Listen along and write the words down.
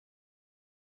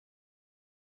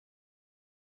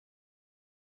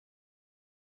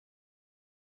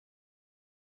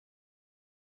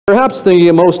Perhaps the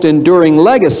most enduring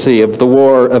legacy of the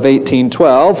War of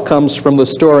 1812 comes from the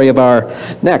story of our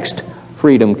next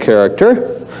freedom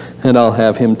character, and I'll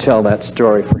have him tell that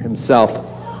story for himself.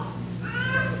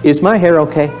 Is my hair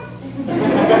okay?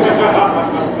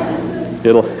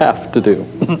 It'll have to do.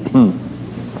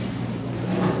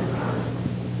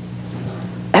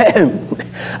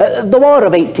 The War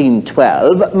of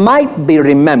 1812 might be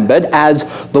remembered as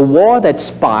the war that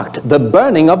sparked the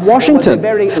burning of Washington. It was a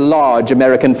very large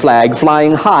American flag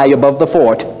flying high above the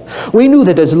fort. We knew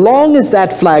that as long as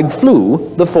that flag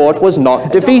flew, the fort was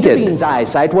not defeated. Dr. Bean's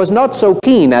eyesight was not so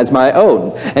keen as my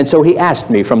own, and so he asked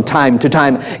me from time to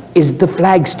time, "Is the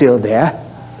flag still there?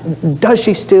 Does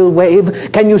she still wave?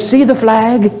 Can you see the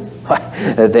flag?"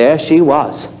 There she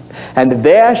was. And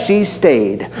there she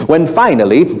stayed, when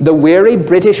finally the weary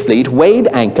British fleet weighed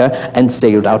anchor and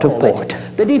sailed out of port.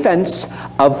 The defense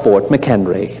of Fort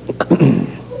McHenry.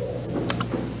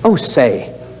 Oh,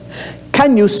 say,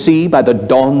 can you see by the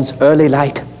dawn's early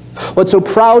light what so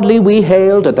proudly we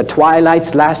hailed at the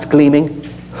twilight's last gleaming,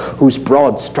 whose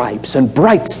broad stripes and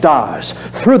bright stars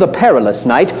through the perilous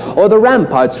night o'er the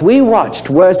ramparts we watched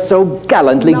were so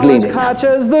gallantly gleaming? Now it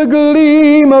catches the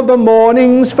gleam of the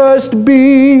morning's first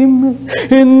beam,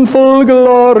 in full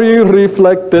glory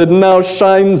reflected now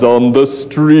shines on the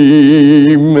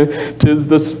stream. 'Tis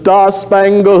the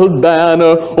star-spangled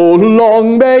banner, oh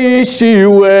long may she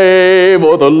wave,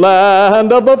 o'er the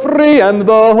land of the free and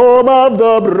the home of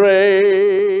the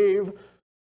brave.